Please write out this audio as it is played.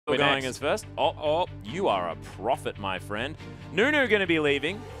Still going as first. Oh, you are a prophet, my friend. Nunu going to be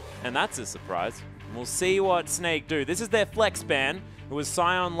leaving, and that's a surprise. We'll see what Snake do. This is their flex ban. It was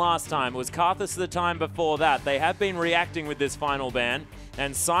Sion last time. It was Karthus the time before that. They have been reacting with this final ban,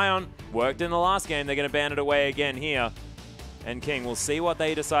 and Sion worked in the last game. They're going to ban it away again here. And King, we'll see what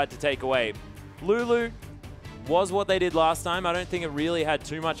they decide to take away. Lulu was what they did last time. I don't think it really had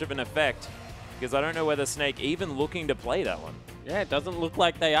too much of an effect, because I don't know whether Snake even looking to play that one. Yeah, it doesn't look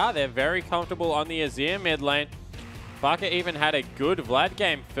like they are. They're very comfortable on the Azir mid lane. Barker even had a good Vlad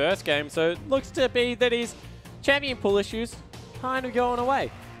game first game, so it looks to be that his champion pool issues kind of going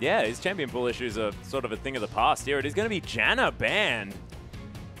away. Yeah, his champion pool issues are sort of a thing of the past here. It is going to be Janna banned.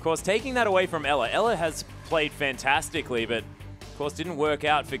 Of course, taking that away from Ella. Ella has played fantastically, but of course didn't work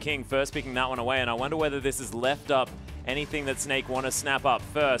out for King first picking that one away, and I wonder whether this has left up anything that Snake want to snap up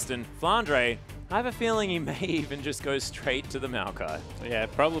first. And Flandre, I have a feeling he may even just go straight to the Maokai. Yeah,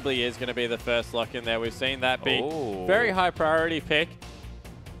 it probably is going to be the first lock in there. We've seen that be very high priority pick.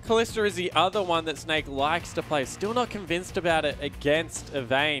 Kalista is the other one that Snake likes to play. Still not convinced about it against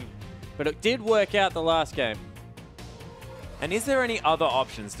Vayne, but it did work out the last game. And is there any other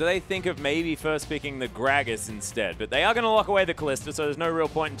options? Do they think of maybe first picking the Gragas instead? But they are going to lock away the Kalista, so there's no real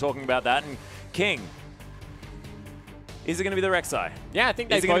point in talking about that. And King, is it going to be the Rek'Sai? Yeah, I think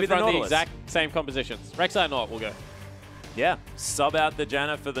they both run the exact same compositions. Rek'Sai Naught will go. Yeah, sub out the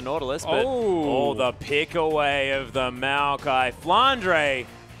Janna for the Nautilus, but oh, the pick away of the Maokai. Flandre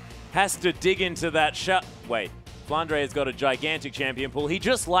has to dig into that shot. Wait, Flandre has got a gigantic champion pool. He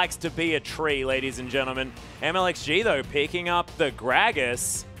just likes to be a tree, ladies and gentlemen. MLXG, though, picking up the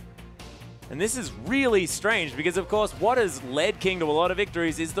Gragas. And this is really strange because, of course, what has led King to a lot of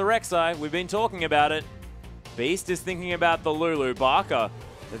victories is the Rek'Sai. We've been talking about it. Beast is thinking about the Lulu. Barker,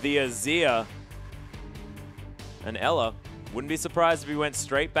 the Azir, and Ella. Wouldn't be surprised if he went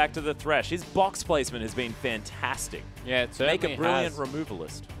straight back to the Thresh. His box placement has been fantastic. Yeah, it certainly Make a brilliant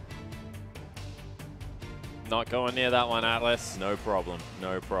removalist. Not going near that one, Atlas. No problem,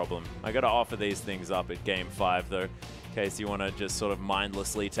 no problem. I got to offer these things up at Game 5, though, in case you want to just sort of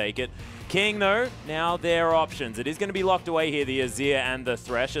mindlessly take it. King, though, now their options. It is going to be locked away here, the Azir and the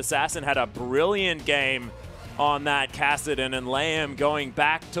Thresh. Assassin had a brilliant game on that Kassadin, and Liam going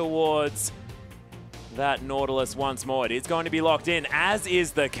back towards that Nautilus once more. It is going to be locked in, as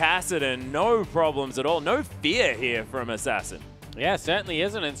is the Kassadin. No problems at all. No fear here from Assassin. Yeah, certainly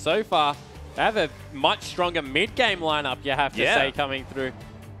isn't. And so far, they have a much stronger mid-game lineup, you have to say, coming through.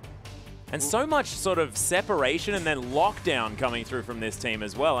 And so much sort of separation and then lockdown coming through from this team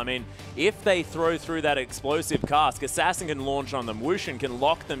as well. I mean, if they throw through that explosive cask, Assassin can launch on them. Wushin can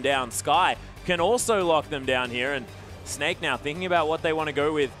lock them down. Sky can also lock them down here. And Snake now thinking about what they want to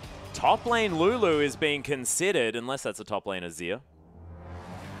go with. Top lane Lulu is being considered, unless that's a top lane Azir.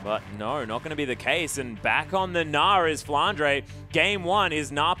 But no, not going to be the case. And back on the Gnar is Flandre. Game 1,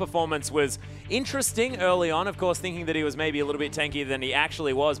 his Gnar performance was interesting early on. Of course, thinking that he was maybe a little bit tankier than he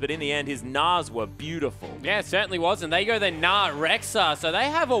actually was. But in the end, his Gnars were beautiful. Yeah, it certainly was. And they go the Gnar Rek'Sai. So they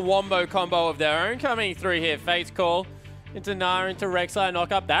have a wombo combo of their own coming through here. Fate's Call into Gnar, into Rek'Sai,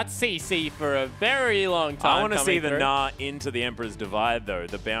 knock up. That's CC for a very long time. I want to see the Gnar into the Emperor's Divide, though.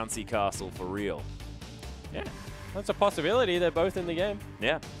 The bouncy castle for real. Yeah. That's a possibility. They're both in the game.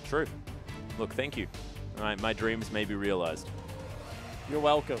 Yeah, true. Look, thank you. All right, my dreams may be realized. You're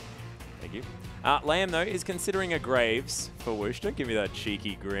welcome. Thank you. Liam, though, is considering a Graves for Whoosh. Don't give me that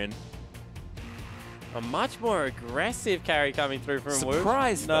cheeky grin. A much more aggressive carry coming through from Whoosh.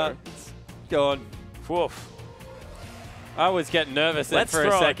 Surprise, no, it's gone. Woof. I was getting nervous there for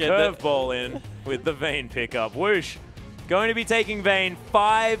a second. Let's throw a curveball in with the Vayne pickup. Whoosh going to be taking Vayne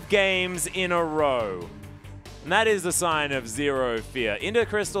 5 games in a row. And that is a sign of zero fear. Into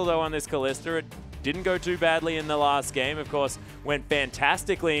Crystal, though, on this Kalista. It didn't go too badly in the last game. Of course, went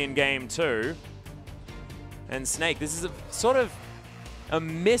fantastically in Game 2. And Snake, this is a sort of a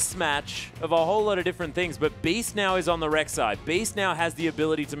mismatch of a whole lot of different things. But Beast now is on the Rek'Sai. Beast now has the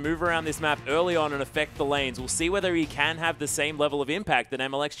ability to move around this map early on and affect the lanes. We'll see whether he can have the same level of impact that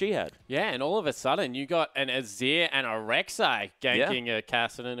MLXG had. Yeah, and all of a sudden, you got an Azir and a Rek'Sai ganking a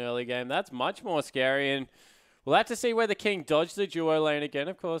Kassadin early game. That's much more scary. And we'll have to see whether King dodged the duo lane again.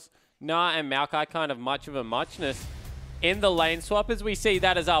 Of course, Gnar and Maokai kind of much of a muchness in the lane swap, as we see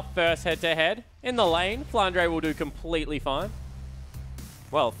that as our first head-to-head. In the lane, Flandre will do completely fine.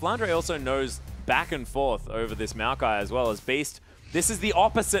 Well, Flandre also knows back and forth over this Maokai as well as Beast. This is the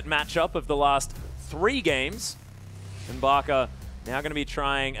opposite matchup of the last 3 games. And Barker now going to be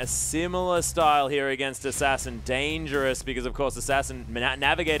trying a similar style here against Assassin. Dangerous because, of course, Assassin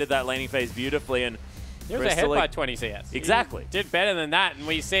navigated that laning phase beautifully. And He was ahead by 20 CS. Exactly. He did better than that, and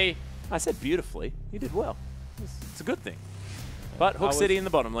we see... I said beautifully. He did well. It's a good thing. But Hook City in the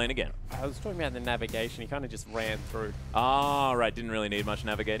bottom lane again. I was talking about the navigation. He kind of just ran through. Ah, right. Didn't really need much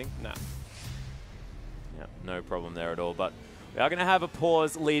navigating. No. Yeah, no problem there at all. But we are going to have a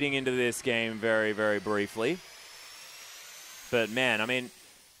pause leading into this game very, very briefly. But man, I mean,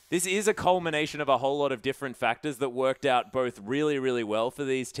 this is a culmination of a whole lot of different factors that worked out both really, really well for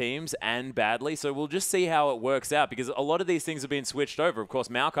these teams and badly. So we'll just see how it works out, because a lot of these things have been switched over. Of course,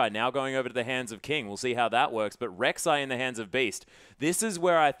 Maokai now going over to the hands of King. We'll see how that works. But Rek'Sai in the hands of Beast. This is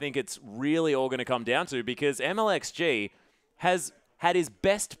where I think it's really all going to come down to, because MLXG has had his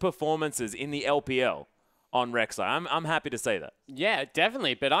best performances in the LPL on Rek'Sai. I'm happy to say that. Yeah,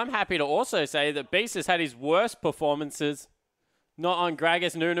 definitely. But I'm happy to also say that Beast has had his worst performances not on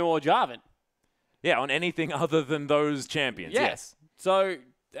Gragas, Nunu, or Jarvan. Yeah, on anything other than those champions, yes. So,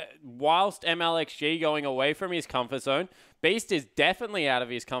 whilst MLXG going away from his comfort zone, Beast is definitely out of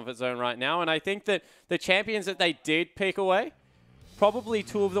his comfort zone right now, and I think that the champions that they did pick away, probably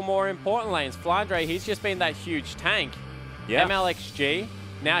two of the more important lanes. Flandre, he's just been that huge tank. Yeah. MLXG,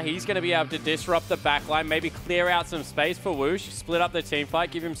 now he's going to be able to disrupt the backline, maybe clear out some space for Whoosh, split up the team fight,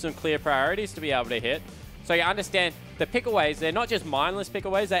 give him some clear priorities to be able to hit. So you understand the pickaways, they're not just mindless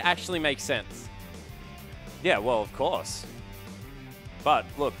pickaways, they actually make sense. Yeah, well, of course. But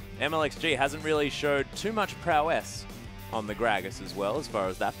look, MLXG hasn't really showed too much prowess on the Gragas as well, as far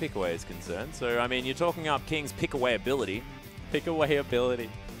as that pickaway is concerned. So, I mean, you're talking up King's pickaway ability. Pickaway ability.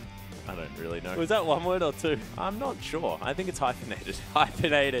 I don't really know. Was that one word or two? I'm not sure. I think it's hyphenated.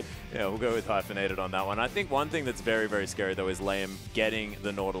 Hyphenated. Yeah, we'll go with hyphenated on that one. I think one thing that's very, very scary, though, is Liam getting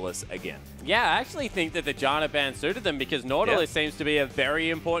the Nautilus again. Yeah, I actually think that the Janna ban suited them, because Nautilus seems to be a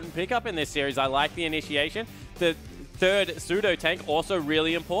very important pickup in this series. I like the initiation. The third pseudo tank, also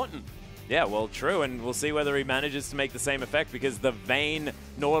really important. Yeah, well, true, and we'll see whether he manages to make the same effect, because the Vayne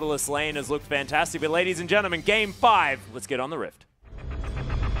Nautilus lane has looked fantastic. But ladies and gentlemen, Game 5, let's get on the Rift.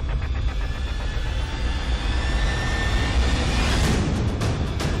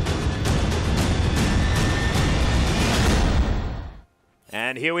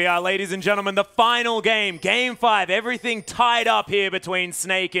 And here we are, ladies and gentlemen, the final game, Game 5. Everything tied up here between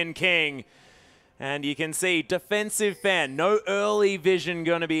Snake and King. And you can see, defensive fan, no early vision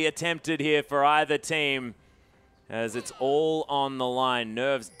going to be attempted here for either team, as it's all on the line.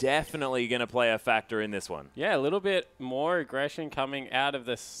 Nerves definitely going to play a factor in this one. Yeah, a little bit more aggression coming out of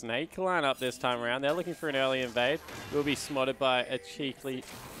the Snake lineup this time around. They're looking for an early invade. We'll be spotted by a cheeky...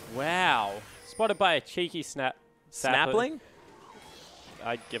 Wow. Spotted by a cheeky Snapling?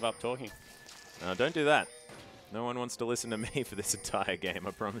 I'd give up talking. Don't do that. No one wants to listen to me for this entire game,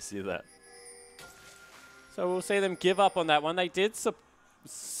 I promise you that. So we'll see them give up on that one. They did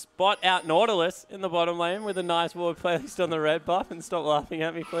spot out Nautilus in the bottom lane with a nice ward placed on the red buff. And stop laughing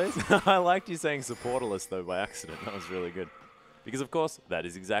at me, please. I liked you saying supporterless, though, by accident. That was really good. Because, of course, that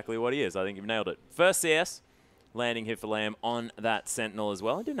is exactly what he is. I think you've nailed it. First CS, landing here for Lamb on that Sentinel as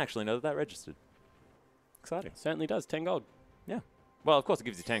well. I didn't actually know that that registered. Exciting. It certainly does. 10 gold. Yeah. Well, of course it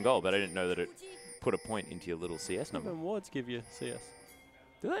gives you 10 gold, but I didn't know that it put a point into your little CS number. Even wards give you CS.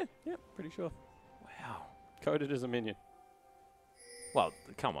 Do they? Yeah, pretty sure. Wow. Coded as a minion. Well,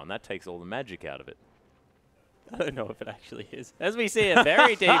 come on, that takes all the magic out of it. I don't know if it actually is. As we see a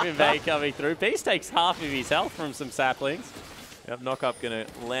very deep invade coming through. Beast takes half of his health from some saplings. Yep, Knockup going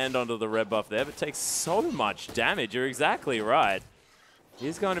to land onto the red buff there, but takes so much damage. You're exactly right.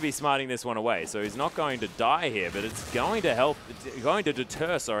 He's going to be smarting this one away, so he's not going to die here, but it's going to help, going to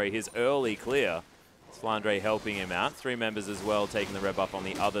deter, sorry, his early clear. It's Flandre helping him out. 3 members as well taking the red buff on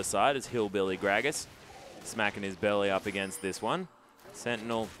the other side as Hillbilly Gragas smacking his belly up against this one.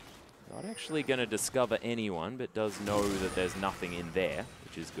 Sentinel not actually going to discover anyone, but does know that there's nothing in there,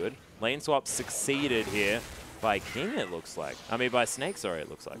 which is good. Lane swap succeeded here by King, it looks like. I mean, by Snake, sorry, it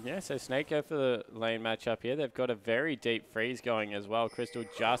looks like. Yeah, so Snake go for the lane matchup here. They've got a very deep freeze going as well. Crystal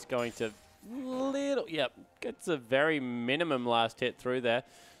just going to gets a very minimum last hit through there.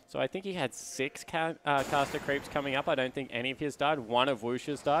 So I think he had 6 caster creeps coming up. I don't think any of his died. One of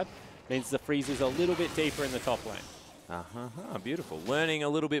Whoosh's died. Means the freeze is a little bit deeper in the top lane. Beautiful. Learning a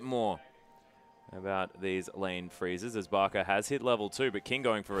little bit more about these lane freezes, as Barker has hit level 2, but King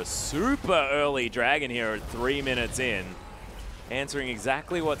going for a super early dragon here at 3 minutes in. Answering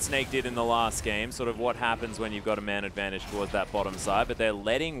exactly what Snake did in the last game, sort of what happens when you've got a man advantage towards that bottom side, but they're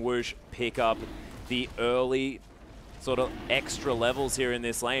letting Whoosh pick up the early sort of extra levels here in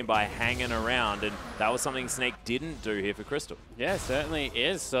this lane by hanging around, and that was something Snake didn't do here for Crystal. Yeah, certainly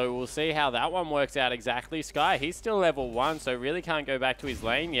is. So we'll see how that one works out exactly. Sky, he's still level 1, so really can't go back to his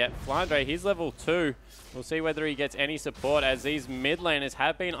lane yet. Flandre, he's level 2. We'll see whether he gets any support as these mid laners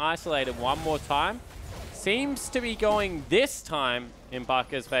have been isolated one more time. Seems to be going this time in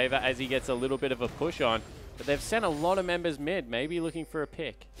Baka's favor as he gets a little bit of a push on. But they've sent a lot of members mid, maybe looking for a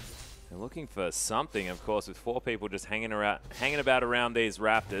pick. They're looking for something, of course, with 4 people just hanging about around these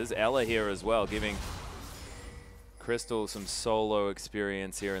Raptors. Ella here as well, giving Crystal some solo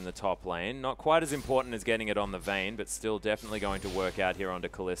experience here in the top lane. Not quite as important as getting it on the Vayne, but still definitely going to work out here onto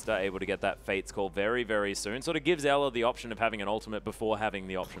Kalista. Able to get that Fates call very, very soon. Sort of gives Ella the option of having an ultimate before having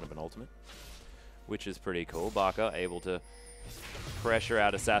the option of an ultimate, which is pretty cool. Baka able to pressure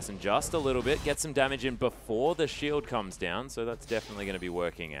out Assassin just a little bit, get some damage in before the shield comes down, so that's definitely going to be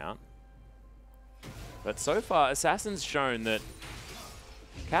working out. But so far, Assassin's shown that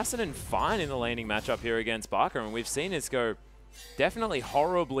Kassadin fine in the laning matchup here against Baka, and we've seen this go definitely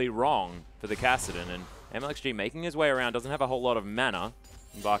horribly wrong for the Kassadin, and MLXG making his way around, doesn't have a whole lot of mana,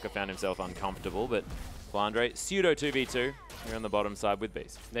 and Baka found himself uncomfortable, but Flandre, pseudo 2v2 here on the bottom side with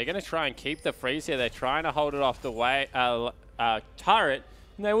Beast. They're going to try and keep the freeze here. They're trying to hold it off the way turret,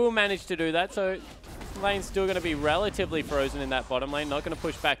 and they will manage to do that, so lane's still going to be relatively frozen in that bottom lane, not going to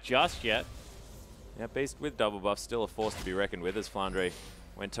push back just yet. Yeah, Beast with double buff, still a force to be reckoned with as Flandre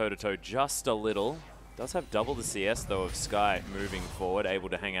went toe-to-toe just a little. Does have double the CS, though, of Sky moving forward, able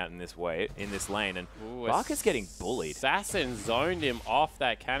to hang out in this lane, and Baka's getting bullied. Assassin zoned him off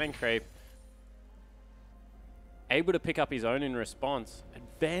that cannon creep. Able to pick up his own in response.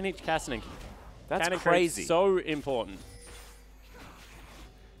 Advantage Kassadin. That's cannon crazy. So important.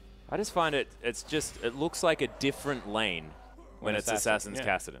 I just find it looks like a different lane when it's Assassin's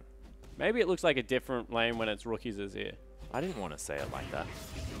Kassadin. Maybe it looks like a different lane when it's Rookie's Azir. I didn't want to say it like that.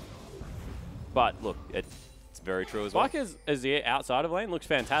 But look, it's very true as well. Baka's Azir outside of lane looks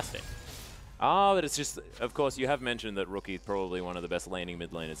fantastic. Oh, but it's just, of course, you have mentioned that Rookie's probably one of the best laning mid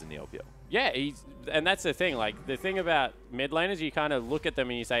laners in the LPL. Yeah, and that's the thing. Like, the thing about mid laners, you kind of look at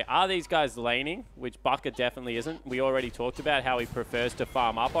them and you say, are these guys laning? Which Baka definitely isn't. We already talked about how he prefers to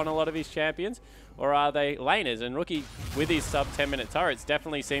farm up on a lot of his champions. Or are they laners? And Rookie, with his sub 10-minute turrets,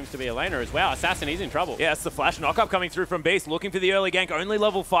 definitely seems to be a laner as well. Assassin, he's in trouble. Yeah, it's the flash knock-up coming through from Beast, looking for the early gank. Only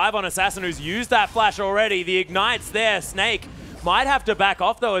level 5 on Assassin, who's used that flash already. The Ignite's there. Snake might have to back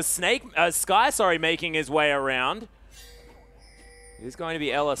off, though, as Sky, making his way around. It's going to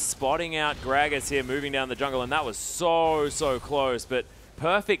be Ella spotting out Gragas here, moving down the jungle, and that was so close. But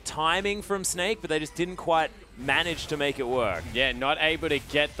perfect timing from Snake, but they just didn't quite manage to make it work. Yeah, not able to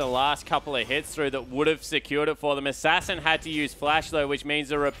get the last couple of hits through that would have secured it for them. Assassin had to use flash, though, which means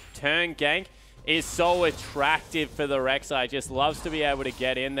the return gank is so attractive for the Rek'Sai. Just loves to be able to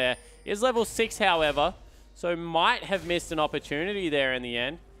get in there. Is level 6, however, so might have missed an opportunity there in the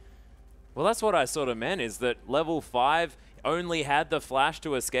end. Well, that's what I sort of meant, is that level 5 only had the flash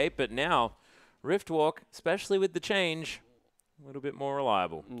to escape, but now Riftwalk, especially with the change, a little bit more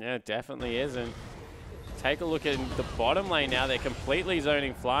reliable. Yeah, it definitely is. And take a look at the bottom lane now. They're completely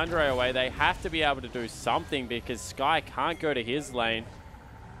zoning Flandre away. They have to be able to do something because Sky can't go to his lane.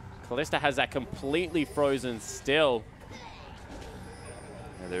 Kalista has that completely frozen still.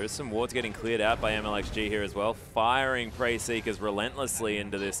 Yeah, there is some wards getting cleared out by MLXG here as well, firing Prey Seekers relentlessly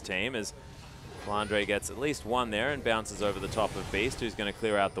into this team as Flandre gets at least one there and bounces over the top of Beast, who's going to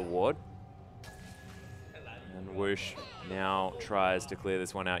clear out the ward. And Whoosh now tries to clear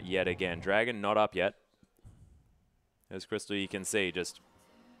this one out yet again. Dragon not up yet. As Crystal, you can see, just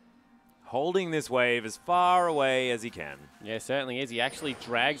holding this wave as far away as he can. Yeah, certainly is. He actually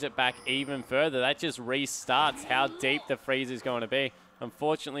drags it back even further. That just restarts how deep the freeze is going to be.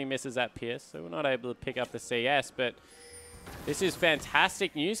 Unfortunately, misses that Pierce, so we're not able to pick up the CS, but this is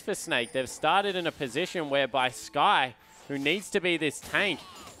fantastic news for Snake. They've started in a position whereby Sky, who needs to be this tank,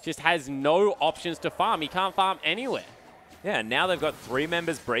 just has no options to farm. He can't farm anywhere. Yeah, and now they've got 3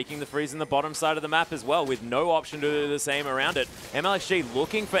 members breaking the freeze in the bottom side of the map as well, with no option to do the same around it. MLXG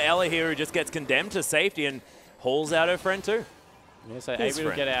looking for Ella here, who just gets condemned to safety and hauls out her friend too. Yeah, so able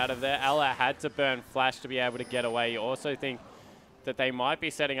to get out of there. Ella had to burn flash to be able to get away. You also think that they might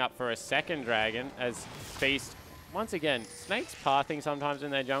be setting up for a second dragon as Beast, once again, Snake's pathing sometimes in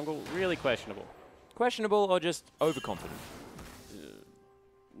their jungle, really questionable. Questionable or just overconfident?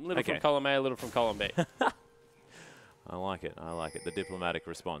 A little from column A, a little from column B. I like it. I like it. The diplomatic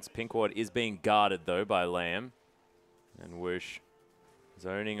response. Pink ward is being guarded, though, by Lamb. And Whoosh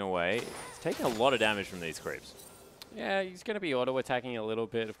zoning away. He's taking a lot of damage from these creeps. Yeah, he's going to be auto-attacking a little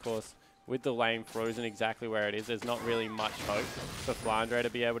bit, of course. with the lane frozen exactly where it is, there's not really much hope for Flandre to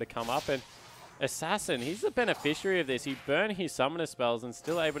be able to come up. And Assassin, he's the beneficiary of this. He burned his summoner spells and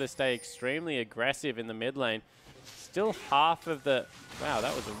still able to stay extremely aggressive in the mid lane. Still half of the... Wow,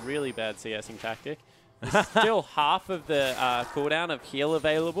 that was a really bad CSing tactic. There's still half of the cooldown of heal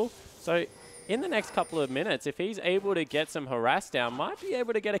available. So in the next couple of minutes, if he's able to get some harass down, might be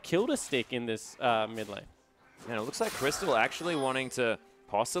able to get a kill to stick in this mid lane. And it looks like Crystal actually wanting to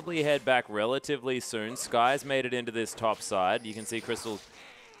possibly head back relatively soon. Sky's made it into this top side. You can see Crystal's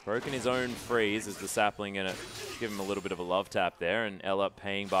broken his own freeze as the sapling in it. Give him a little bit of a love tap there, and Ella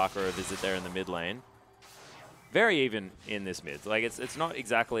paying Barker a visit there in the mid lane. Very even in this mid. Like it's not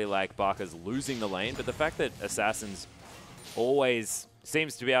exactly like Barker's losing the lane, but the fact that Assassin's always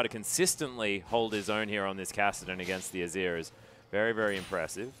seems to be able to consistently hold his own here on this Kassadin against the Azir is very, very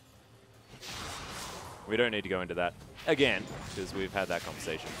impressive. We don't need to go into that again, because we've had that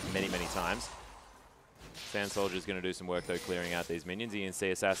conversation many, many times. Sand Soldier's going to do some work, though, clearing out these minions. You can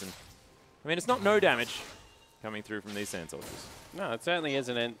see Assassin. I mean, it's not no damage coming through from these Sand Soldiers. No, it certainly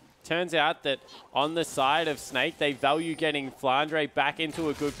isn't. And turns out that on the side of Snake, they value getting Flandre back into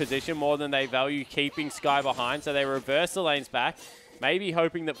a good position more than they value keeping Sky behind. So they reverse the lanes back, maybe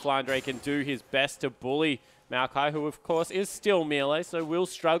hoping that Flandre can do his best to bully Maokai, who, of course, is still melee, so will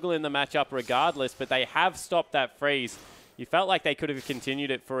struggle in the matchup regardless, but they have stopped that freeze. You felt like they could have continued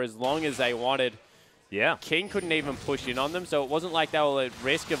it for as long as they wanted. Yeah. King couldn't even push in on them, so it wasn't like they were at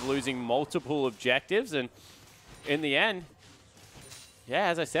risk of losing multiple objectives, and in the end, yeah,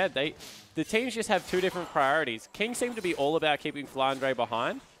 as I said, the teams just have two different priorities. King seemed to be all about keeping Flandre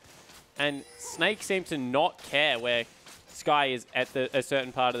behind, and Snake seemed to not care where Sky is at a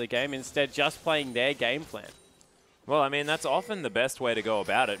certain part of the game, instead just playing their game plan. Well, I mean, that's often the best way to go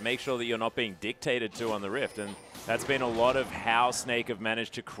about it. Make sure that you're not being dictated to on the Rift, and that's been a lot of how Snake have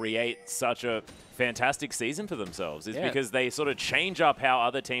managed to create such a fantastic season for themselves, is because they sort of change up how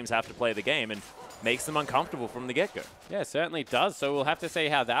other teams have to play the game and makes them uncomfortable from the get-go. Yeah, it certainly does. So we'll have to see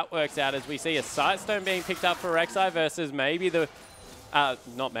how that works out as we see a Sightstone being picked up for Rek'Sai versus maybe the,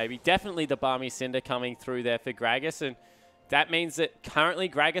 definitely the Balmy Cinder coming through there for Gragas. And that means that currently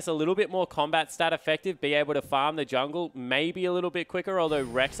Gragas a little bit more combat stat effective, be able to farm the jungle maybe a little bit quicker, although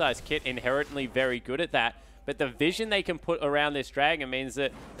Rek'Sai's kit inherently very good at that. But the vision they can put around this dragon means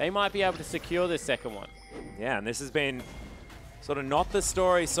that they might be able to secure this second one. Yeah, and this has been sort of not the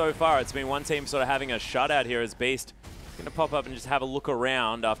story so far. It's been one team sort of having a shutout here as Beast going to pop up and just have a look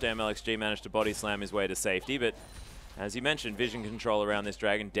around after MLXG managed to body slam his way to safety. But as you mentioned, vision control around this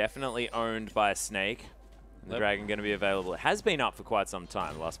dragon definitely owned by Snake. And the dragon going to be available. It has been up for quite some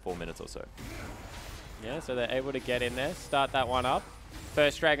time, the last 4 minutes or so. Yeah, so they're able to get in there, start that one up.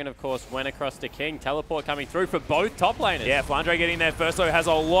 First dragon, of course, went across to King. Teleport coming through for both top laners. Yeah, Flandre getting there first, though, has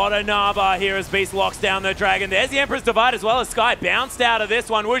a lot of Naba here as Beast locks down the dragon. There's the Emperor's Divide as well as Sky bounced out of this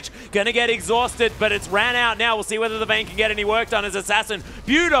one, which going to get exhausted, but it's ran out now. We'll see whether the Vayne can get any work done as Assassin.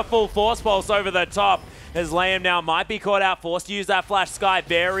 Beautiful Force Pulse over the top as Liam now might be caught out, forced to use that flash. Sky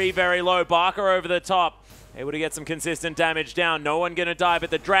very, very low. Barker over the top. Able to get some consistent damage down. No one going to die, but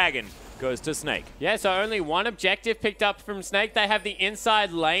the dragon goes to Snake. Yeah, so only one objective picked up from Snake. They have the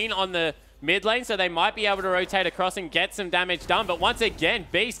inside lane on the mid lane, so they might be able to rotate across and get some damage done. But once again,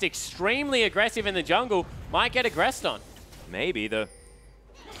 Beast extremely aggressive in the jungle. Might get aggressed on. Maybe. The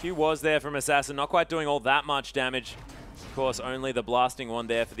Q was there from Assassin. Not quite doing all that much damage. Of course, only the blasting one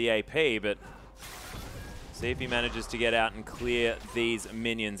there for the AP, but see if he manages to get out and clear these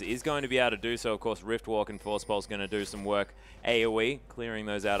minions. Is going to be able to do so. Of course, Riftwalk and Force Pulse going to do some work. AoE, clearing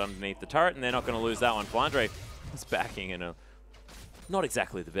those out underneath the turret, and they're not going to lose that one. Flandre is backing in a not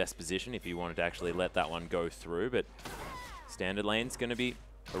exactly the best position if he wanted to actually let that one go through, but standard lane's going to be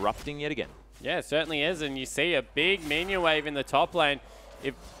erupting yet again. Yeah, it certainly is, and you see a big minion wave in the top lane.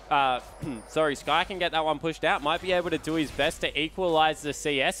 If Sky can get that one pushed out, might be able to do his best to equalize the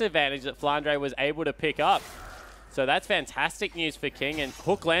CS advantage that Flandre was able to pick up. So that's fantastic news for King, and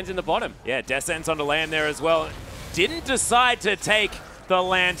Hook lands in the bottom. Yeah, Descent's onto land there as well. Didn't decide to take the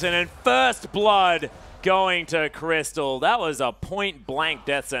Lantern, and first blood going to Crystal. That was a point-blank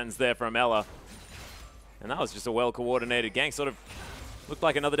death sentence there from Ella. And that was just a well-coordinated gang. Sort of looked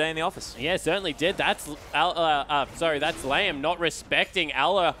like another day in the office. Yeah, certainly did. That's that's Liam not respecting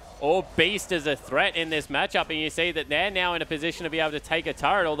Ella or Beast as a threat in this matchup. And you see that they're now in a position to be able to take a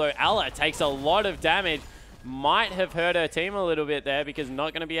turret, although Ella takes a lot of damage. Might have hurt her team a little bit there because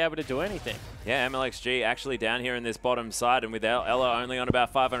not going to be able to do anything. Yeah, MLXG actually down here in this bottom side, and with Ella only on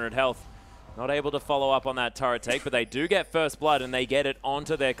about 500 health, not able to follow up on that turret take, but they do get first blood, and they get it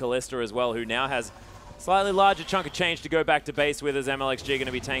onto their Kalista as well, who now has Slightly larger chunk of change to go back to base with, as MLXG going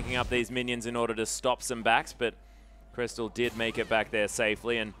to be tanking up these minions in order to stop some backs, but Crystal did make it back there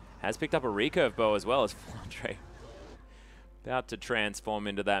safely and has picked up a recurve bow as well, as Flandre about to transform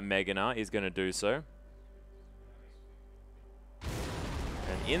into that Mega Knight. He's going to do so.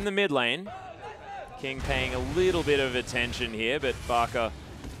 And in the mid lane, King paying a little bit of attention here, but Barker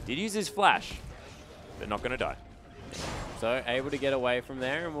did use his flash, but not going to die. So able to get away from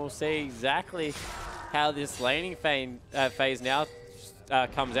there, and we'll see exactly how this laning phase now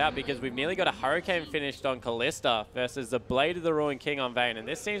comes out, because we've nearly got a Hurricane finished on Kalista versus the Blade of the Ruined King on Vayne, and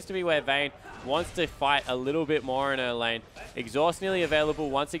this seems to be where Vayne wants to fight a little bit more in her lane. Exhaust nearly available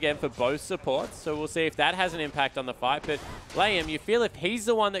once again for both supports, so we'll see if that has an impact on the fight. But Liam, you feel if he's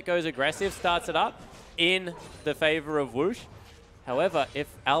the one that goes aggressive, starts it up in the favor of Whoosh. However, if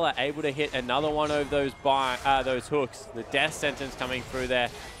Ella able to hit another one of those hooks, the death sentence coming through there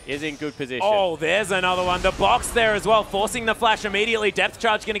is in good position. Oh, there's another one. The box there as well, forcing the flash immediately. Depth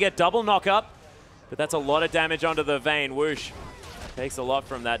charge going to get double knock up, but that's a lot of damage onto the Vayne. Whoosh takes a lot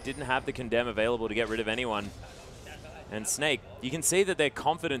from that. Didn't have the condemn available to get rid of anyone. And Snake, you can see that their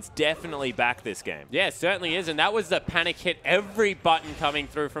confidence definitely back this game. Yeah, it certainly is, and that was the panic hit. Every button coming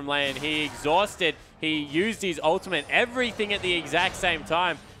through from Lane. He exhausted. He used his ultimate, everything at the exact same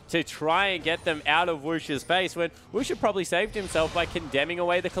time to try and get them out of Whoosh's face, when Whoosh had probably saved himself by condemning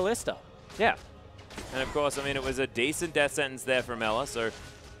away the Kalista. Yeah. And of course, I mean, it was a decent death sentence there from Ella, so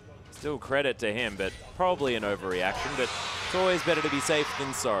still credit to him, but probably an overreaction. But it's always better to be safe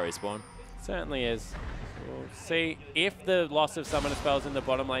than sorry, Spawn. Certainly is. We'll see if the loss of summoner spells in the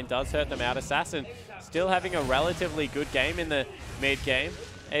bottom lane does hurt them out. Assassin still having a relatively good game in the mid game,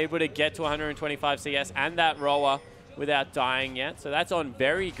 able to get to 125 CS and that roller without dying yet. So that's on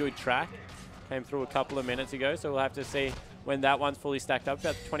very good track. Came through a couple of minutes ago, so we'll have to see when that one's fully stacked up.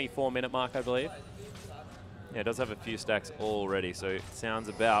 About the 24-minute mark, I believe. Yeah, it does have a few stacks already, so it sounds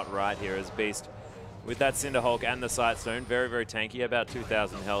about right here as Beast with that Cinderhulk and the Sightstone. Very, very tanky. About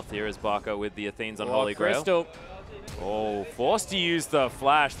 2,000 health here as Barker with the Athenes on Holy Grail. Crystal. Oh, forced to use the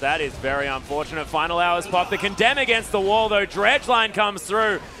flash. That is very unfortunate. Final hours pop. The condemn against the wall, though. Dredge line comes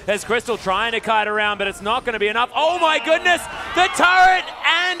through as Crystal trying to kite around, but it's not going to be enough. Oh, my goodness. The turret,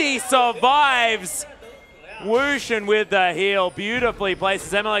 and he survives. Whoosh, and with the heal, beautifully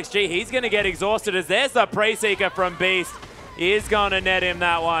places MLXG. He's going to get exhausted as there's the Pre-Seeker from Beast. He is going to net him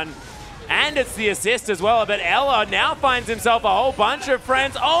that one. And it's the assist as well, but Ella now finds himself a whole bunch of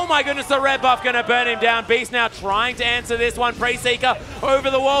friends. Oh my goodness, the red buff going to burn him down. Beast now trying to answer this one. Pre-Seeker over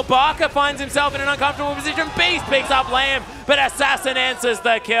the wall. Barker finds himself in an uncomfortable position. Beast picks up Lamb, but Assassin answers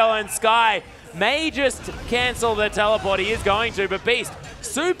the kill, and Sky may just cancel the teleport. He is going to, but Beast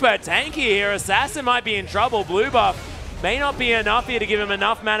super tanky here. Assassin might be in trouble. Blue buff may not be enough here to give him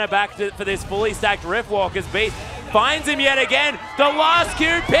enough mana back for this fully stacked Riftwalk, as Beast finds him yet again. The last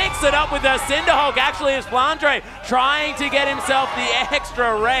Q picks it up with the Cinderhulk. Actually, is Flandre trying to get himself the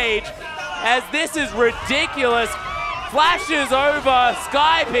extra rage, as this is ridiculous. Flashes over.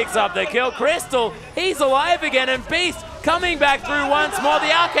 Sky picks up the kill. Crystal, he's alive again, and Beast coming back through once more.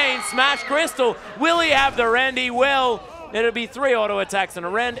 The Arcane Smash. Crystal, will he have the rend? He will. It'll be 3 auto attacks and a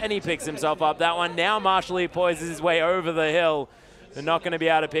rend, and he picks himself up that one. Now Marshall Lee poises his way over the hill. They're not going to be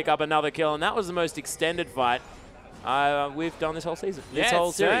able to pick up another kill, and that was the most extended fight we've done this whole season. This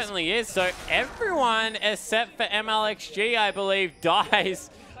whole series. It certainly is. So everyone except for MLXG, I believe, dies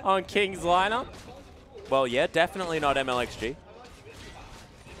on King's lineup. Well, yeah, definitely not MLXG.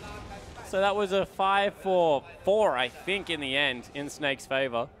 So that was a 5-4-4, I think, in the end, in Snake's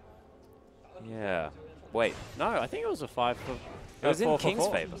favor. Yeah. Wait. No, I think it was a 5-4. It was in King's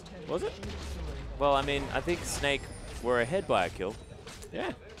favor. Was it? Well, I mean, I think Snake were ahead by a kill.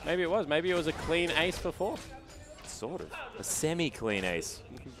 Yeah, maybe it was. Maybe it was a clean ace for 4. Sort of. A semi-clean ace.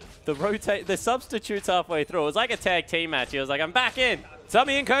 The substitutes halfway through. It was like a tag team match. He was like, I'm back in. Sub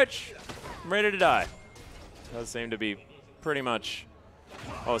me in, coach. I'm ready to die. Does seem to be pretty much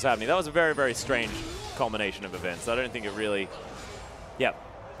what was happening. That was a very, very strange culmination of events. I don't think it really... Yeah,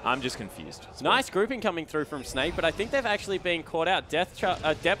 I'm just confused. Nice grouping coming through from Snake, but I think they've actually been caught out.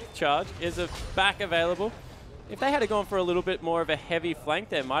 Depth charge is back available. If they had gone for a little bit more of a heavy flank,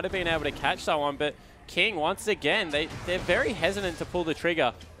 they might have been able to catch someone, but King, once again, they're very hesitant to pull the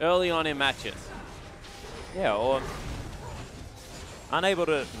trigger early on in matches. Yeah, or unable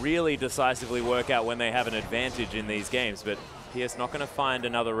to really decisively work out when they have an advantage in these games, but Pierce not going to find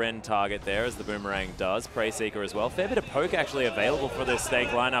another Ren target there, as the Boomerang does. Pre-Seeker as well. Fair bit of poke actually available for this Snake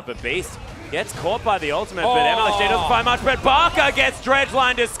lineup, but Beast Gets caught by the ultimate, but MLHD doesn't find much. But Barker gets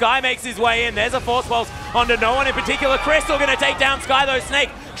dredgelined as Sky makes his way in. There's a force pulse onto no one in particular. Crystal going to take down Sky, though. Snake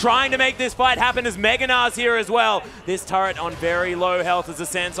trying to make this fight happen as Meganar's here as well. This turret on very low health as the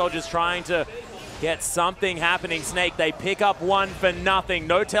Sand Soldier's trying to get something happening. Snake, they pick up one for nothing.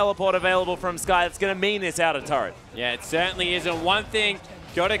 No teleport available from Sky. That's going to mean this out of turret. Yeah, it certainly isn't. One thing,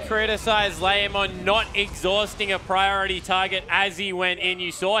 got to criticize Liam on not exhausting a priority target as he went in.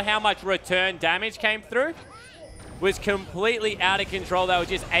 You saw how much return damage came through. Was completely out of control. They were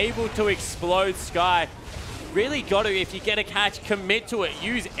just able to explode Sky. Really got to, if you get a catch, commit to it.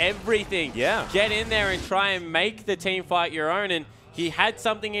 Use everything. Yeah. Get in there and try and make the team fight your own. And he had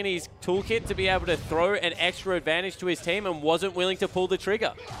something in his toolkit to be able to throw an extra advantage to his team and wasn't willing to pull the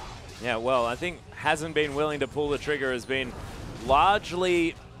trigger. Yeah, well, I think hasn't been willing to pull the trigger has been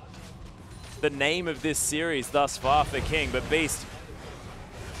largely the name of this series thus far for King, but Beast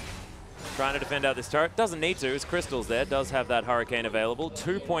trying to defend out this turret. Doesn't need to, as Crystal's there. Does have that Hurricane available.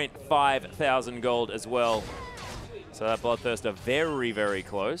 2.5 thousand gold as well. So that Bloodthirster very, very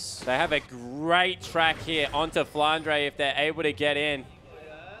close. They have a great track here onto Flandre if they're able to get in.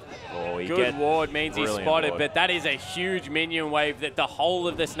 Oh, Good ward means he's spotted, ward. but that is a huge minion wave that the whole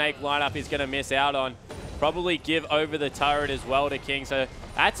of the Snake lineup is going to miss out on. Probably give over the turret as well to King, so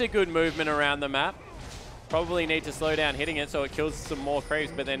that's a good movement around the map. Probably need to slow down hitting it so it kills some more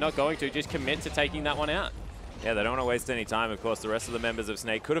creeps, but they're not going to. Just commit to taking that one out. Yeah, they don't want to waste any time. Of course, the rest of the members of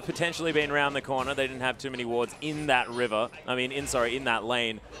Snake could have potentially been around the corner. They didn't have too many wards in that river. I mean, in that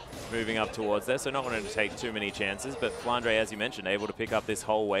lane moving up towards there, so not wanting to take too many chances. But Flandre, as you mentioned, able to pick up this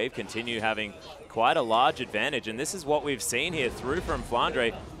whole wave, continue having quite a large advantage. And this is what we've seen here through from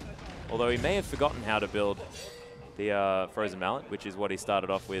Flandre. Although he may have forgotten how to build the Frozen Mallet, which is what he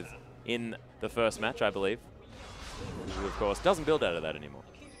started off with in the first match, I believe. Who, of course, doesn't build out of that anymore.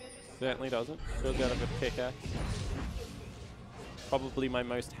 Certainly doesn't. Builds out of a pickaxe. Probably my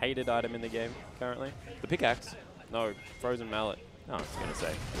most hated item in the game currently. The pickaxe? No, Frozen Mallet. Oh, I was going to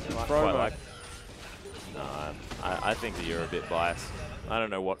say. Quite like. No, I think that you're a bit biased. I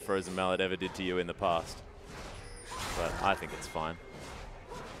don't know what Frozen Mallet ever did to you in the past, but I think it's fine.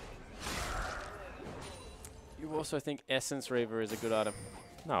 You also think Essence Reaver is a good item?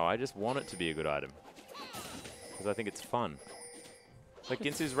 No, I just want it to be a good item. Because I think it's fun. Like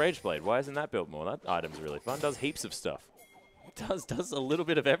Ginsu's Rageblade, why isn't that built more? That item's really fun. Does heaps of stuff. Does a little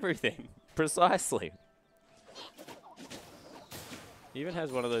bit of everything. Precisely. Even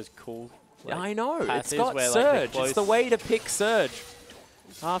has one of those cool. Like, yeah, I know. It's got where, Surge. Like, it's the way to pick Surge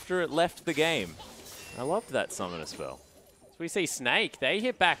after it left the game. I loved that summoner spell. We see Snake, they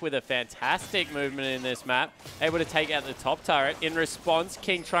hit back with a fantastic movement in this map, able to take out the top turret. In response,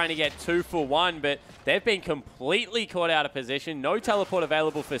 King trying to get 2 for 1, but they've been completely caught out of position. No teleport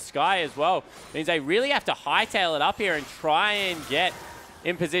available for Sky as well. Means they really have to hightail it up here and try and get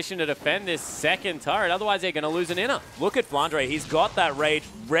in position to defend this second turret. Otherwise, they're going to lose an inner. Look at Flandre. He's got that Rage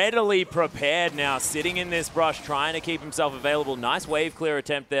readily prepared now, sitting in this brush, trying to keep himself available. Nice wave clear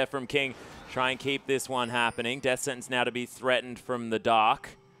attempt there from King. Try and keep this one happening. Death Sentence now to be threatened from the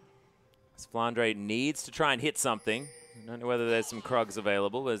dark. As Flandre needs to try and hit something. I don't know whether there's some Krugs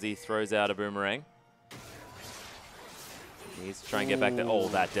available as he throws out a boomerang. Needs to try and get back there. Oh,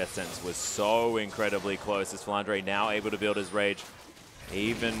 that Death Sentence was so incredibly close as Flandre now able to build his Rage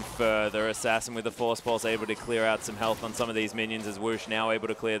even further. Assassin with the Force Pulse able to clear out some health on some of these minions as Whoosh now able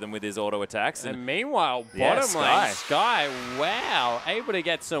to clear them with his auto attacks. And meanwhile, bottom lane, Sky, wow, able to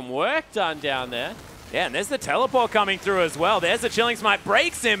get some work done down there. Yeah, and there's the teleport coming through as well. There's the Chilling Smite,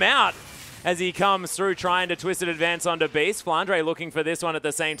 breaks him out as he comes through trying to Twisted Advance onto Beast. Flandre looking for this one at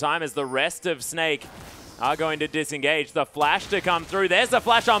the same time as the rest of Snake are going to disengage. The flash to come through. There's the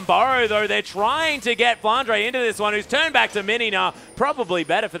flash on Burrow, though. They're trying to get Flandre into this one, who's turned back to Mini now. Probably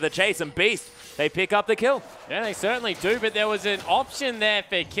better for the chase, and Beast, they pick up the kill. Yeah, they certainly do, but there was an option there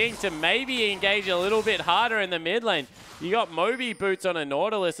for King to maybe engage a little bit harder in the mid lane. You got Moby boots on a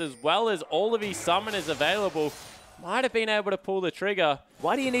Nautilus as well as all of his summoners available. Might have been able to pull the trigger.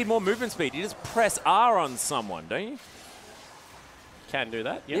 Why do you need more movement speed? You just press R on someone, don't you? Can do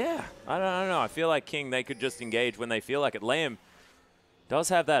that, yep. Yeah. I don't know. I feel like King, they could just engage when they feel like it. Liam does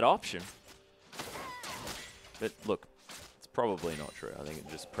have that option. But look, it's probably not true. I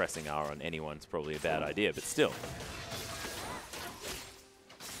think just pressing R on anyone's probably a bad idea, but still.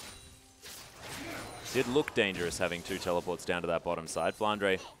 Did look dangerous having 2 teleports down to that bottom side.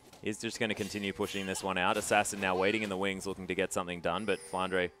 Flandre is just going to continue pushing this one out. Assassin now waiting in the wings looking to get something done, but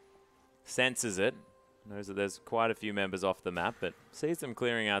Flandre senses it. Knows that there's quite a few members off the map, but sees them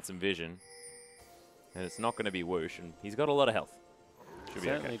clearing out some vision. And it's not going to be Whoosh, and he's got a lot of health. Should be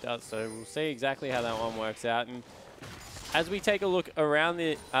certainly okay. does. So we'll see exactly how that one works out. And as we take a look around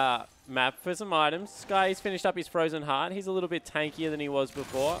the map for some items, Sky's finished up his Frozen Heart. He's a little bit tankier than he was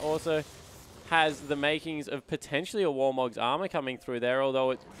before. Also has the makings of potentially a Warmog's armor coming through there,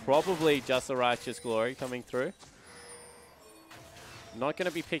 although it's probably just the Righteous Glory coming through. Not going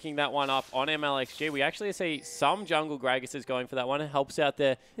to be picking that one up on MLXG. We actually see some jungle Gragas's going for that one. It helps out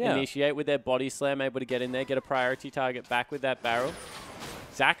their initiate with their body slam, able to get in there, get a priority target back with that barrel.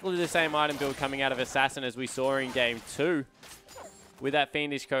 Exactly the same item build coming out of Assassin as we saw in Game 2. With that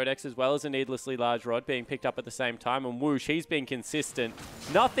Fiendish Codex as well as a needlessly large rod being picked up at the same time. And Whoosh, he's been consistent.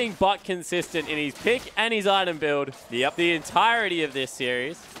 Nothing but consistent in his pick and his item build. Yep. The entirety of this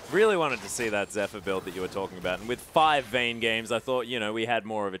series. Really wanted to see that Zephyr build that you were talking about. And with 5 Vayne games, I thought, you know, we had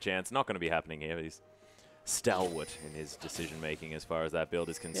more of a chance. Not going to be happening here. He's stalwart in his decision-making as far as that build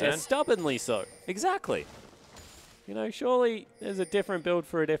is concerned. Yeah, stubbornly so. Exactly. You know, surely there's a different build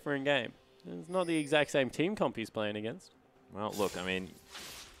for a different game. It's not the exact same team comp he's playing against. Well, look, I mean,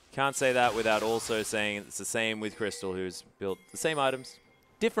 can't say that without also saying it's the same with Crystal, who's built the same items.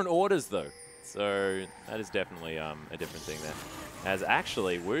 Different orders, though. So that is definitely a different thing there. As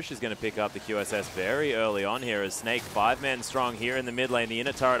actually, Whoosh is going to pick up the QSS very early on here as Snake 5 men strong here in the mid lane. The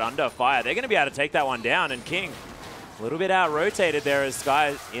inner turret under fire. They're going to be able to take that one down. And King, a little bit out-rotated there as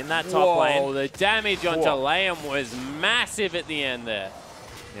Sky in that top lane. Whoa, the damage onto Liam was massive at the end there.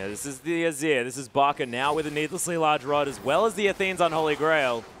 Yeah, this is the Azir. This is Barker now with a needlessly large rod, as well as the Athene's Unholy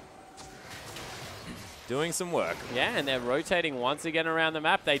Grail. Doing some work. Yeah, and they're rotating once again around the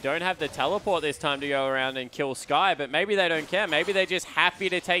map. They don't have the teleport this time to go around and kill Sky, but maybe they don't care. Maybe they're just happy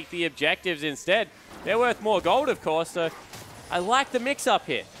to take the objectives instead. They're worth more gold, of course, so I like the mix-up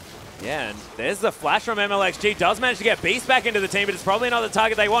here. Yeah, and there's the flash from MLXG. Does manage to get Beast back into the team, but it's probably not the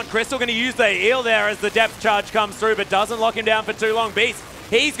target they want. Crystal going to use the heal there as the depth charge comes through, but doesn't lock him down for too long. Beast,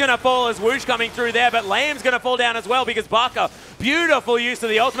 he's going to fall as Whoosh coming through there, but Liam's going to fall down as well because Barker, beautiful use of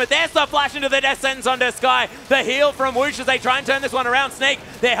the ultimate. There's the flash into the death sentence onto Sky. The heal from Whoosh as they try and turn this one around. Snake,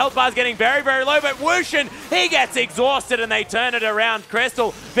 their health bar's getting very, very low, but Whoosh, and he gets exhausted and they turn it around.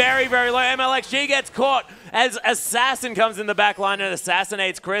 Crystal, very, very low. MLXG gets caught as Assassin comes in the back line and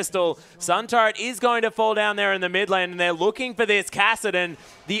assassinates Crystal. Sun Turret is going to fall down there in the mid lane, and they're looking for this Kassadin,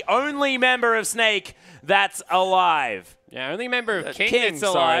 the only member of Snake that's alive. Yeah, only member of King that's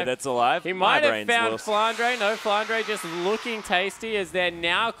alive. Sorry, that's alive. He might have found Flandre. No, Flandre just looking tasty as they're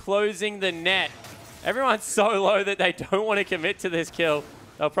now closing the net. Everyone's so low that they don't want to commit to this kill.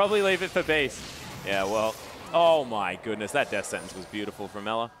 They'll probably leave it for Beast. Yeah, well, oh my goodness, that death sentence was beautiful from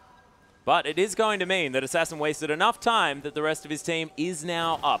Ella. But it is going to mean that Assassin wasted enough time that the rest of his team is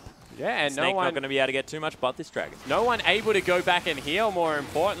now up. Yeah, and Snake not going to be able to get too much but this dragon. No one able to go back and heal, more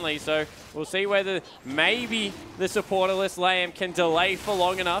importantly, so we'll see whether maybe the supporterless Liam can delay for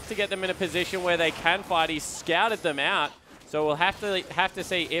long enough to get them in a position where they can fight. He's scouted them out, so we'll have to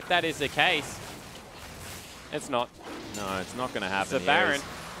see if that is the case. It's not. No, it's not going to happen. It's a Baron.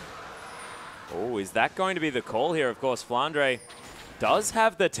 Oh, is that going to be the call here? Of course, Flandre does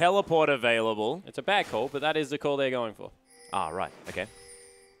have the teleport available. It's a bad call, but that is the call they're going for. Ah, right. Okay.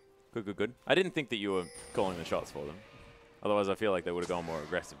 Good, good, good. I didn't think that you were calling the shots for them. Otherwise, I feel like they would have gone more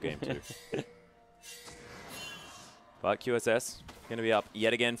aggressive game 2. But QSS going to be up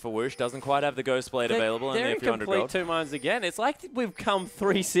yet again for Whoosh. Doesn't quite have the Ghost Blade available. They're and in few hundred complete gold. 2 minds again. It's like we've come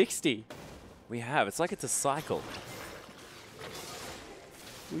 360. We have. It's like it's a cycle.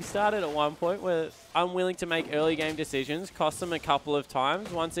 We started at one point where unwilling to make early game decisions, cost them a couple of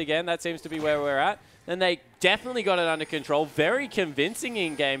times. Once again, that seems to be where we're at. Then they definitely got it under control. Very convincing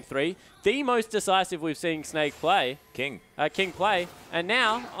in Game 3. The most decisive we've seen Snake play. King play. And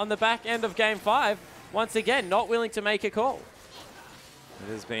now, on the back end of Game 5, once again, not willing to make a call.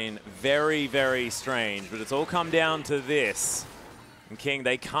 It has been very, very strange, but it's all come down to this. And King,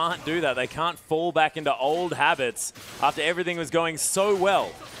 they can't do that. They can't fall back into old habits after everything was going so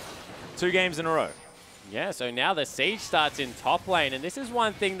well. 2 games in a row. Yeah, so now the siege starts in top lane, and this is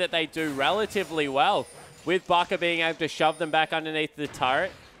one thing that they do relatively well, with Barker being able to shove them back underneath the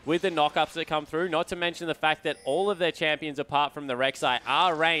turret, with the knockups that come through, not to mention the fact that all of their champions, apart from the Rek'Sai,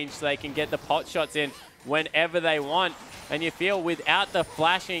 are ranged, so they can get the pot shots in whenever they want. And you feel without the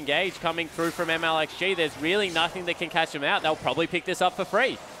flash engage coming through from MLXG, there's really nothing that can catch them out. They'll probably pick this up for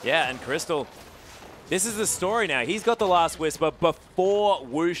free. Yeah, and Crystal, this is the story now. He's got the last whisper before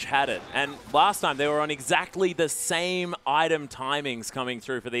Whoosh had it. And last time they were on exactly the same item timings coming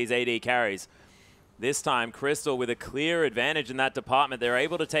through for these AD carries. This time, Crystal with a clear advantage in that department. They're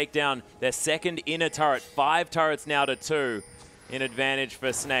able to take down their second inner turret. 5 turrets now to 2 in advantage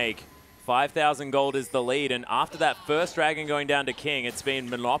for Snake. 5,000 gold is the lead, and after that first dragon going down to King, it's been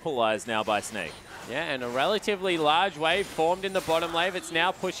monopolized now by Snake. Yeah, and a relatively large wave formed in the bottom lane. It's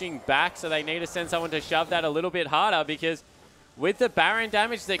now pushing back, so they need to send someone to shove that a little bit harder, because with the Baron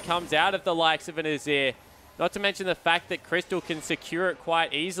damage that comes out of the likes of an Azir, not to mention the fact that Crystal can secure it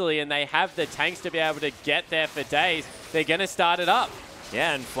quite easily, and they have the tanks to be able to get there for days, they're going to start it up.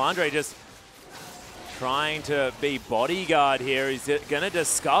 Yeah, and Flandre just trying to be bodyguard here. He's going to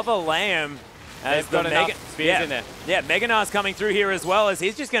discover Lamb. As they've got enough spears in there. Yeah, Meganar's coming through here as well, as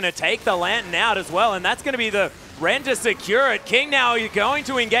he's just going to take the Lantern out as well, and that's going to be the Ren to secure it. King now is going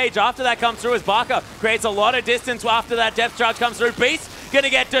to engage after that comes through, as Barker creates a lot of distance after that depth charge comes through. Beast going to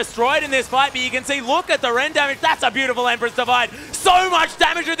get destroyed in this fight, but you can see, look at the Ren damage. That's a beautiful Empress Divide. So much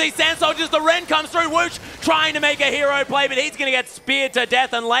damage with these Sand Soldiers. The Ren comes through. Whoosh trying to make a hero play, but he's going to get speared to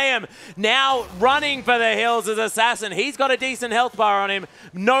death. And Liam now running for the hills as Assassin. He's got a decent health bar on him.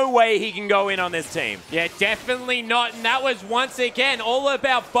 No way he can go in on this team. Yeah, definitely not. And that was once again all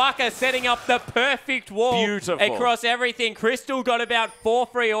about Barker setting up the perfect wall. Beautiful. Across everything. Crystal got about 4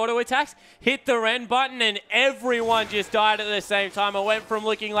 free auto attacks, hit the Ren button, and everyone just died at the same time. It went from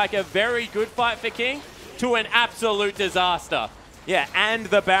looking like a very good fight for King to an absolute disaster. Yeah, and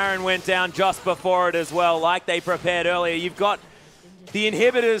the Baron went down just before it as well, like they prepared earlier. You've got the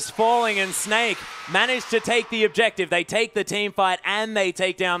inhibitors falling, and Snake managed to take the objective. They take the team fight, and they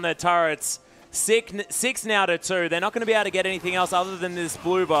take down the turrets. 6 now to 2. They're not going to be able to get anything else other than this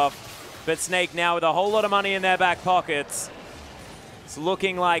blue buff. But Snake now with a whole lot of money in their back pockets. It's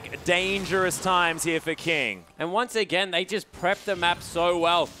looking like dangerous times here for King. And once again, they just prep the map so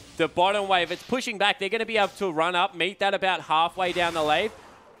well. The bottom wave, it's pushing back. They're going to be able to run up, meet that about halfway down the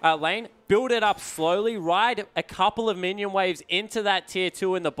lane, build it up slowly, ride a couple of minion waves into that tier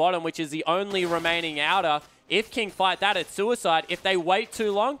 2 in the bottom, which is the only remaining outer. If King fight that, it's suicide. If they wait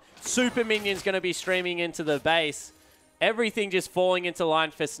too long, super minion's going to be streaming into the base. Everything just falling into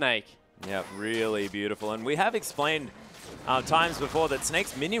line for Snake. Yeah, really beautiful. And we have explained times before that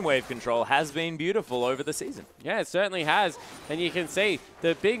Snake's minion wave control has been beautiful over the season. Yeah, it certainly has. And you can see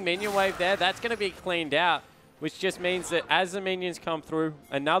the big minion wave there, that's going to be cleaned out, which just means that as the minions come through,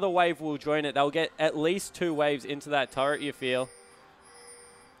 another wave will join it. They'll get at least 2 waves into that turret, you feel.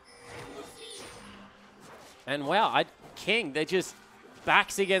 And wow, King, they're just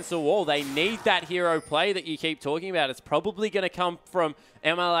backs against the wall. They need that hero play that you keep talking about. It's probably going to come from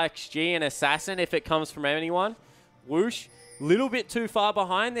MLXG and Assassin if it comes from anyone. Whoosh, little bit too far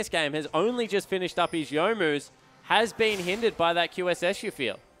behind this game, has only just finished up his Youmu's, has been hindered by that QSS, you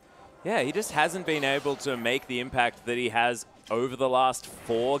feel. Yeah, he just hasn't been able to make the impact that he has over the last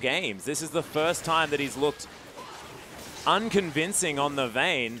 4 games. This is the first time that he's looked unconvincing on the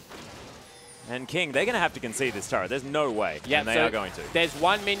Vayne. And King, they're going to have to concede this turret. There's no way. Yeah, and they are going to. There's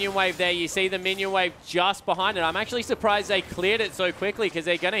one minion wave there. You see the minion wave just behind it. I'm actually surprised they cleared it so quickly, because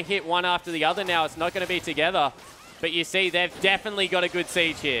they're going to hit one after the other now. It's not going to be together. But you see, they've definitely got a good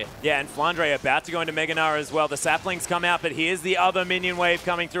siege here. Yeah, and Flandre about to go into Meganar as well. The saplings come out, but here's the other minion wave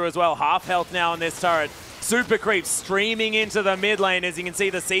coming through as well. Half health now on this turret. Super creep streaming into the mid lane, as you can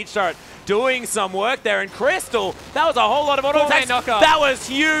see the siege turret doing some work there. And Crystal, that was a whole lot of auto attacks. That was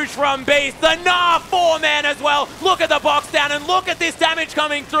huge from Beast. The Gnar 4-man as well. Look at the box down, and look at this damage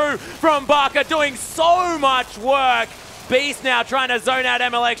coming through from Barker, doing so much work. Beast now trying to zone out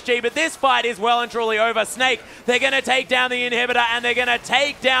MLXG, but this fight is well and truly over. Snake, they're going to take down the inhibitor, and they're going to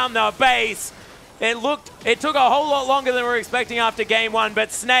take down the base. It took a whole lot longer than we were expecting after game 1, but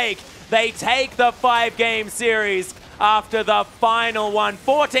Snake, they take the 5-game series after the final one.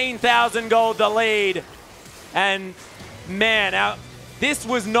 14,000 gold the lead. And man, this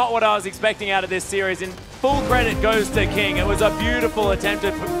was not what I was expecting out of this series. And full credit goes to King. It was a beautiful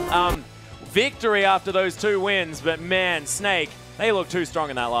attempted victory after those 2 wins, but man, Snake, they looked too strong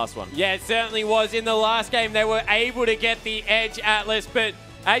in that last one. Yeah, it certainly was. In the last game, they were able to get the edge, Atlas, but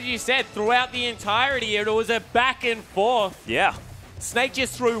as you said, throughout the entirety, it was a back and forth. Yeah. Snake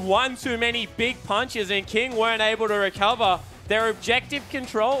just threw one too many big punches, and King weren't able to recover. Their objective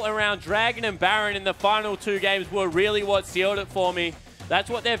control around Dragon and Baron in the final 2 games were really what sealed it for me. That's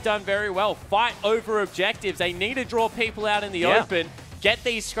what they've done very well. Fight over objectives. They need to draw people out in the open. Get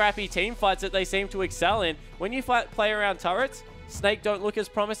these scrappy team fights that they seem to excel in. When you play around turrets, Snake don't look as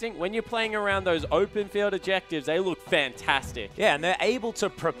promising. When you're playing around those open field objectives, they look fantastic. Yeah, and they're able to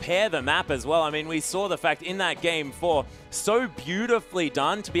prepare the map as well. I mean, we saw the fact in that game 4, so beautifully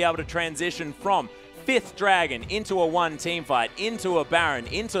done to be able to transition from 5th Dragon into a 1 team fight, into a Baron,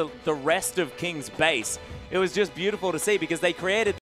 into the rest of King's base. It was just beautiful to see, because they created